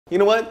You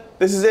know what?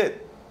 This is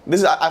it.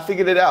 I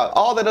figured it out.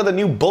 All that other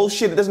new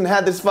bullshit, it doesn't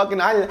have this fucking,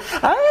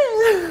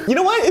 you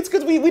know what? It's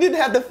because we didn't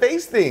have the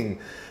face thing.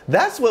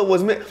 That's what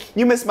was,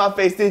 you missed my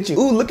face, didn't you?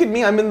 Ooh, look at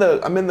me, I'm in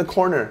the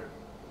corner.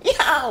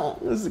 Yeah,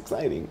 this is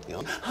exciting.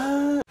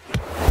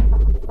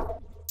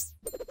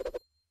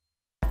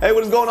 Hey,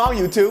 what is going on,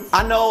 YouTube?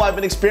 I know I've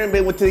been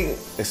experimenting with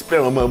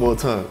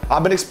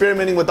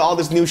all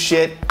this new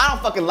shit. I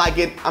don't fucking like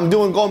it. I'm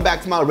going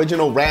back to my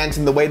original rants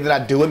and the way that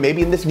I do it.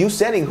 Maybe in this new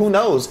setting, who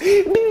knows?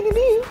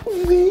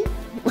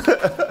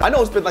 I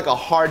know it's been like a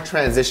hard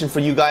transition for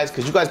you guys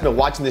because you guys been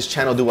watching this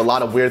channel do a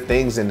lot of weird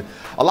things and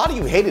a lot of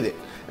you hated it.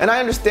 And I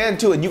understand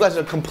too, and you guys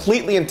are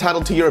completely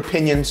entitled to your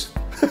opinions.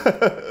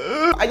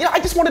 I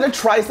just wanted to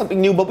try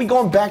something new, but we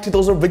going back to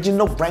those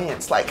original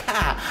rants, like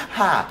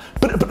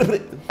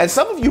and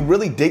some of you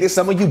really dig it,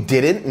 some of you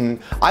didn't, and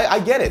I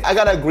get it. I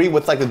gotta agree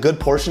with like a good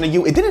portion of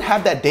you. It didn't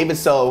have that David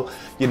so,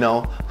 you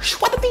know,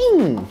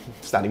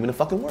 it's not even a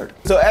fucking word.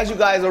 So as you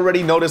guys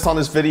already noticed on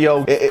this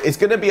video, it's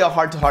gonna be a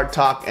heart-to-heart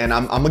talk, and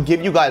I'm gonna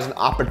give you guys an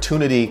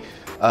opportunity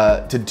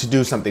to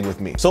do something with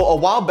me. So a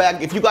while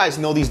back, if you guys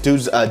know these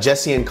dudes,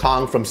 Jesse and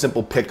Kong from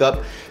Simple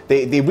Pickup,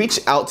 they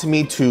reached out to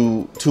me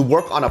to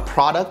work on a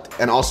product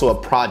and also a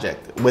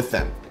project with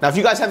them. Now, if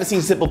you guys haven't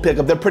seen Simple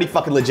Pickup, they're pretty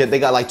fucking legit. They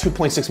got like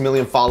 2.6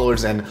 million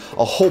followers and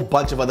a whole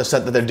bunch of other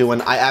stuff that they're doing.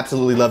 I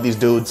absolutely love these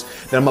dudes.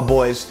 They're my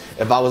boys.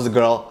 If I was a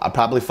girl, I'd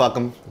probably fuck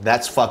them.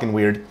 That's fucking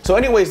weird. So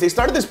anyways, they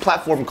started this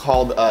platform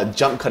called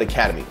Jumpcut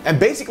Academy. And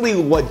basically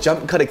what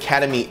Jumpcut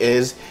Academy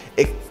is,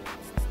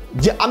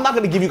 yeah, I'm not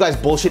gonna give you guys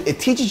bullshit. It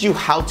teaches you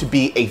how to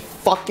be a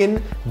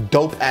fucking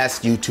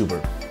dope-ass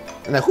YouTuber.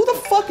 And now, who the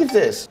fuck is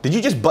this? Did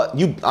you just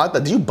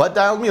did you butt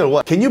dial me or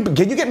what? Can you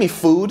get me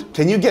food?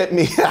 Can you get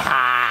me,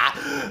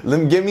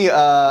 give me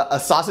a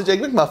sausage egg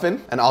McMuffin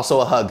and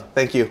also a hug,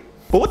 thank you.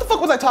 But what the fuck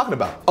was I talking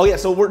about? Oh yeah,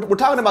 so we're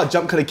talking about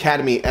Jumpcut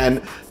Academy,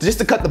 and just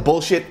to cut the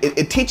bullshit,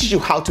 it teaches you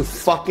how to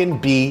fucking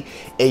be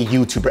a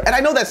YouTuber. And I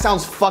know that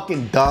sounds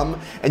fucking dumb,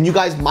 and you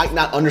guys might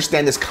not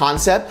understand this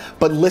concept,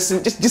 but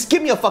listen, just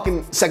give me a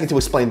fucking second to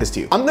explain this to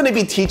you. I'm gonna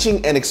be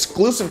teaching an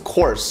exclusive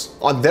course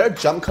on their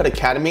Jumpcut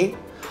Academy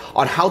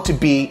on how to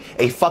be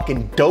a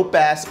fucking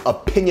dope-ass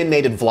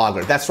opinionated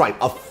vlogger. That's right,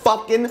 a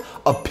fucking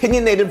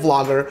opinionated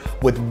vlogger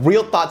with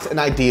real thoughts and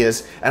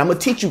ideas, and I'm gonna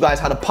teach you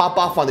guys how to pop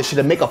off on this shit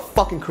and make a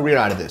fucking career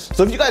out of this.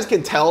 So if you guys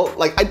can tell,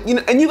 like,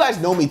 and you guys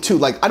know me too,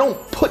 like, I don't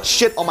put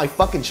shit on my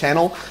fucking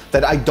channel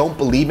that I don't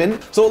believe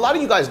in. So a lot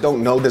of you guys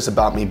don't know this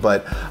about me,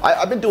 but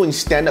I've been doing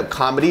stand-up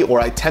comedy,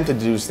 or I attempted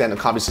to do stand-up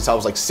comedy since I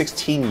was like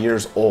 16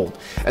 years old.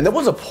 And there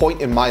was a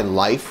point in my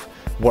life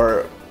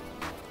where,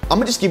 I'm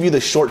gonna just give you the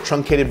short,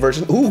 truncated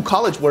version. Ooh,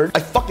 college word. I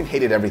fucking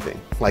hated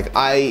everything. Like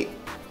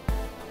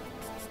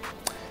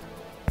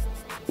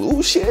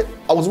ooh shit.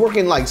 I was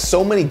working like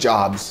so many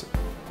jobs,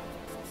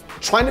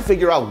 trying to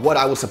figure out what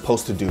I was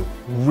supposed to do.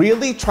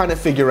 Really trying to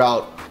figure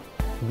out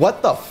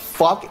what the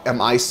fuck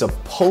am I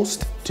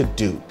supposed to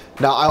do?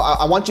 Now,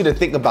 I want you to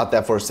think about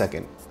that for a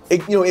second.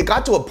 It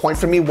got to a point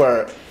for me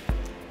where,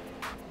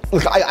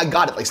 look, I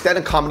got it. Like,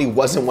 stand-up comedy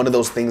wasn't one of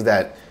those things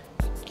that,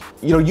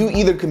 you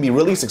either can be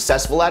really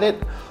successful at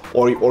it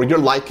or your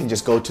life can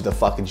just go to the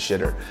fucking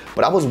shitter.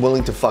 But I was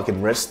willing to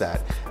fucking risk that.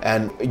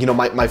 And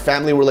my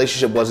family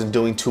relationship wasn't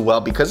doing too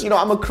well because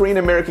I'm a Korean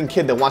American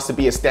kid that wants to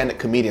be a stand-up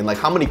comedian. Like,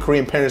 how many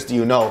Korean parents do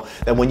you know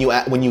that when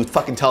you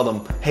fucking tell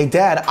them, hey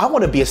dad, I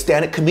want to be a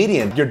stand-up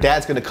comedian, your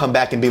dad's gonna come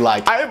back and be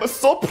like, I am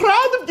so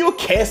proud of you,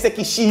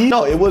 Keseki.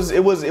 No, it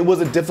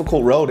was a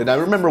difficult road. And I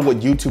remember what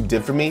YouTube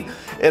did for me.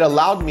 It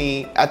allowed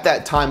me, at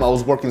that time, I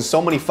was working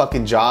so many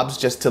fucking jobs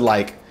just to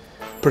like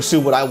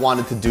pursue what I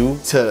wanted to do,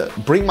 to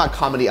bring my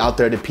comedy out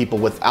there to people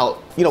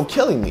without,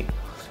 killing me,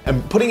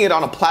 and putting it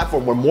on a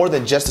platform where more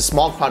than just a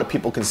small crowd of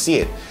people can see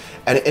it.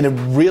 And it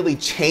really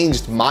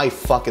changed my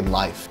fucking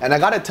life. And I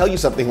gotta tell you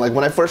something, like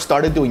when I first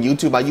started doing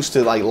YouTube, I used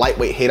to like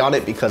lightweight hate on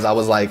it because I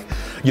was like,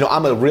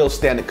 I'm a real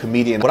stand-up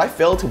comedian. What I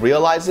failed to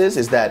realize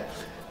is that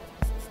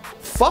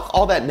fuck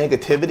all that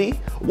negativity.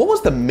 What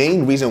was the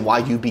main reason why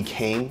you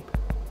became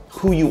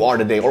who you are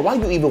today, or why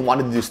you even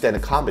wanted to do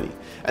stand-up comedy?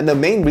 And the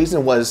main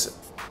reason was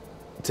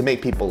to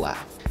make people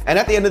laugh. And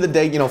at the end of the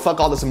day,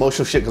 fuck all this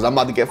emotional shit because I'm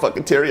about to get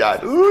fucking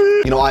teary-eyed.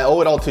 I owe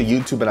it all to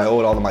YouTube and I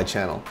owe it all to my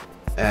channel.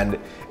 And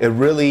it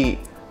really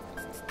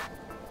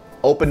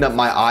opened up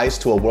my eyes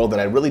to a world that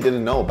I really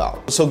didn't know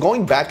about. So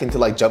going back into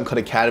like Jumpcut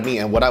Academy,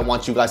 and what I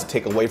want you guys to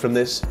take away from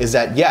this is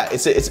that, yeah,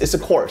 it's a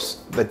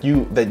course that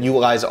you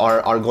guys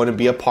are going to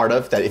be a part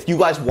of, that if you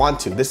guys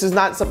want to. This is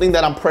not something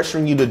that I'm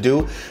pressuring you to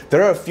do.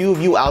 There are a few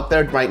of you out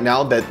there right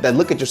now that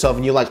look at yourself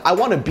and you're like, I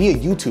want to be a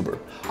YouTuber.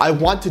 I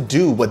want to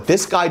do what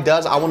this guy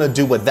does. I want to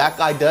do what that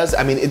guy does.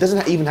 I mean, it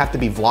doesn't even have to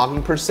be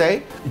vlogging per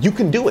se. You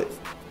can do it.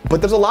 But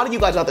there's a lot of you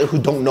guys out there who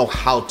don't know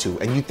how to,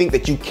 and you think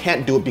that you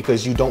can't do it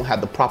because you don't have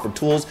the proper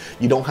tools,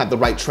 you don't have the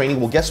right training.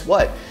 Well, guess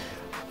what?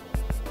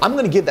 I'm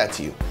gonna give that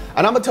to you.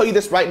 And I'm gonna tell you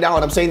this right now,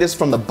 and I'm saying this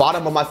from the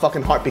bottom of my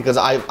fucking heart because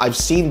I've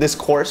seen this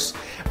course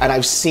and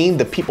I've seen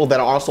the people that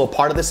are also a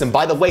part of this. And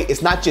by the way,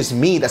 it's not just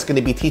me that's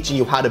gonna be teaching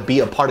you how to be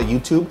a part of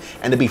YouTube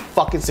and to be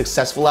fucking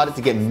successful at it,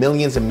 to get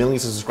millions and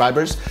millions of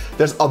subscribers.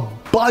 There's a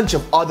bunch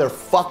of other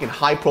fucking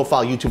high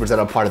profile YouTubers that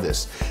are part of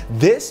this.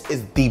 This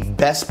is the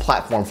best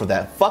platform for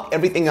that. Fuck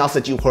everything else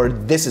that you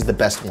heard, this is the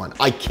best one.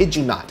 I kid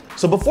you not.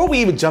 So before we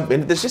even jump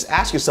into this, just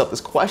ask yourself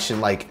this question,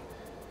 like,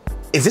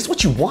 is this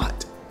what you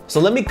want? So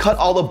let me cut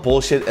all the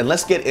bullshit and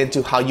let's get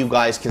into how you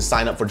guys can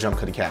sign up for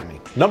Jumpcut Academy.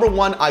 Number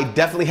one, I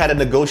definitely had to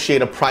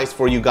negotiate a price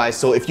for you guys.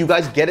 So if you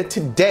guys get it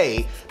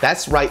today,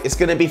 that's right, it's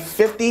gonna be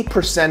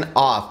 50%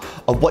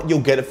 off of what you'll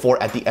get it for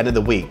at the end of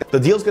the week. The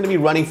deal's gonna be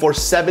running for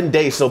 7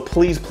 days. So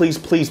please, please,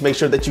 please make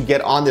sure that you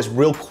get on this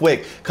real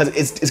quick because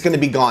it's gonna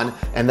be gone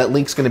and that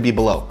link's gonna be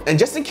below. And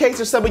just in case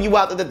there's some of you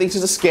out there that thinks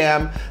it's a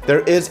scam, there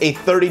is a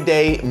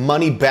 30-day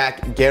money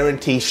back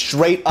guarantee,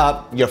 straight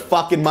up your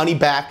fucking money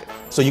back.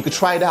 So you could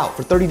try it out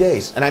for 30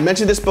 days. And I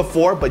mentioned this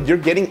before, but you're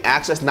getting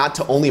access not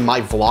to only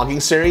my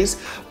vlogging series,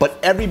 but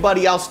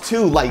everybody else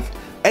too. Like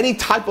any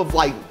type of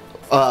like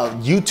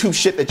YouTube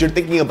shit that you're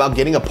thinking about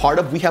getting a part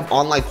of, we have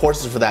online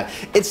courses for that.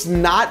 It's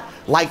not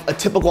like a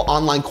typical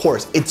online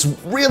course. It's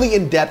really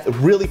in-depth,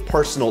 really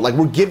personal. Like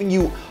we're giving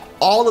you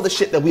all of the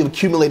shit that we've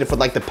accumulated for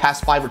like the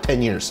past 5 or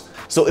 10 years.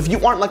 So if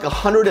you aren't like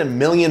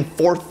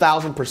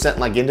 4,000%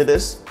 like into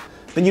this,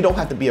 then you don't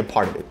have to be a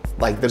part of it.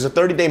 Like there's a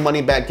 30-day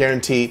money back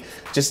guarantee.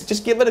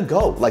 Just give it a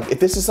go. Like if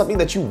this is something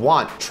that you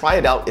want, try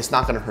it out. It's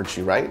not gonna hurt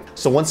you, right?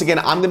 So once again,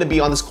 I'm gonna be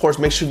on this course.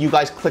 Make sure you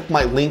guys click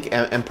my link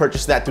and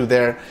purchase that through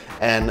there.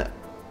 And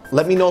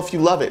let me know if you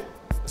love it.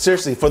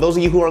 Seriously, for those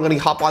of you who are gonna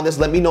hop on this,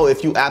 let me know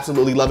if you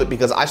absolutely love it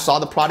because I saw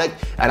the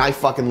product and I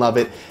fucking love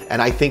it.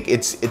 And I think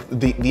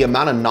the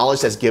amount of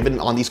knowledge that's given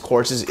on these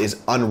courses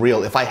is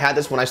unreal. If I had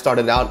this when I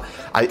started out,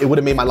 it would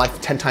have made my life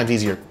 10 times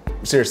easier.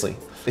 Seriously.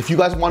 If you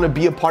guys want to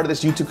be a part of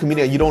this YouTube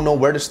community and you don't know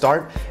where to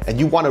start and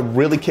you want to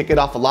really kick it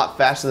off a lot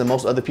faster than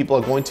most other people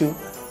are going to,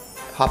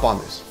 hop on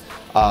this.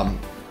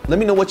 Let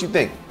me know what you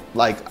think.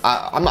 Like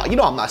I'm not,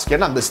 I'm not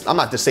scared. I'm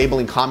not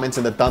disabling comments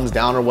and the thumbs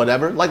down or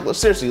whatever. Like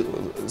seriously,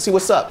 see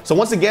what's up. So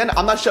once again,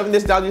 I'm not shoving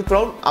this down your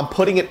throat. I'm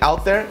putting it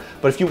out there.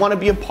 But if you want to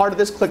be a part of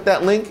this, click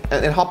that link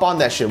and hop on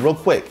that shit real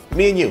quick.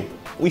 Me and you,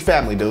 we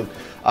family, dude.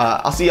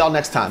 I'll see y'all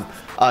next time.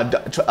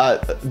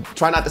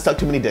 Try not to suck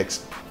too many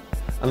dicks,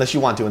 unless you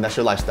want to, and that's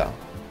your lifestyle.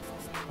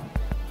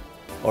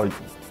 Or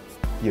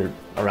you're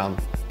around,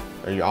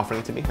 or you're offering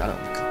it to me? I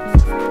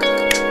don't know.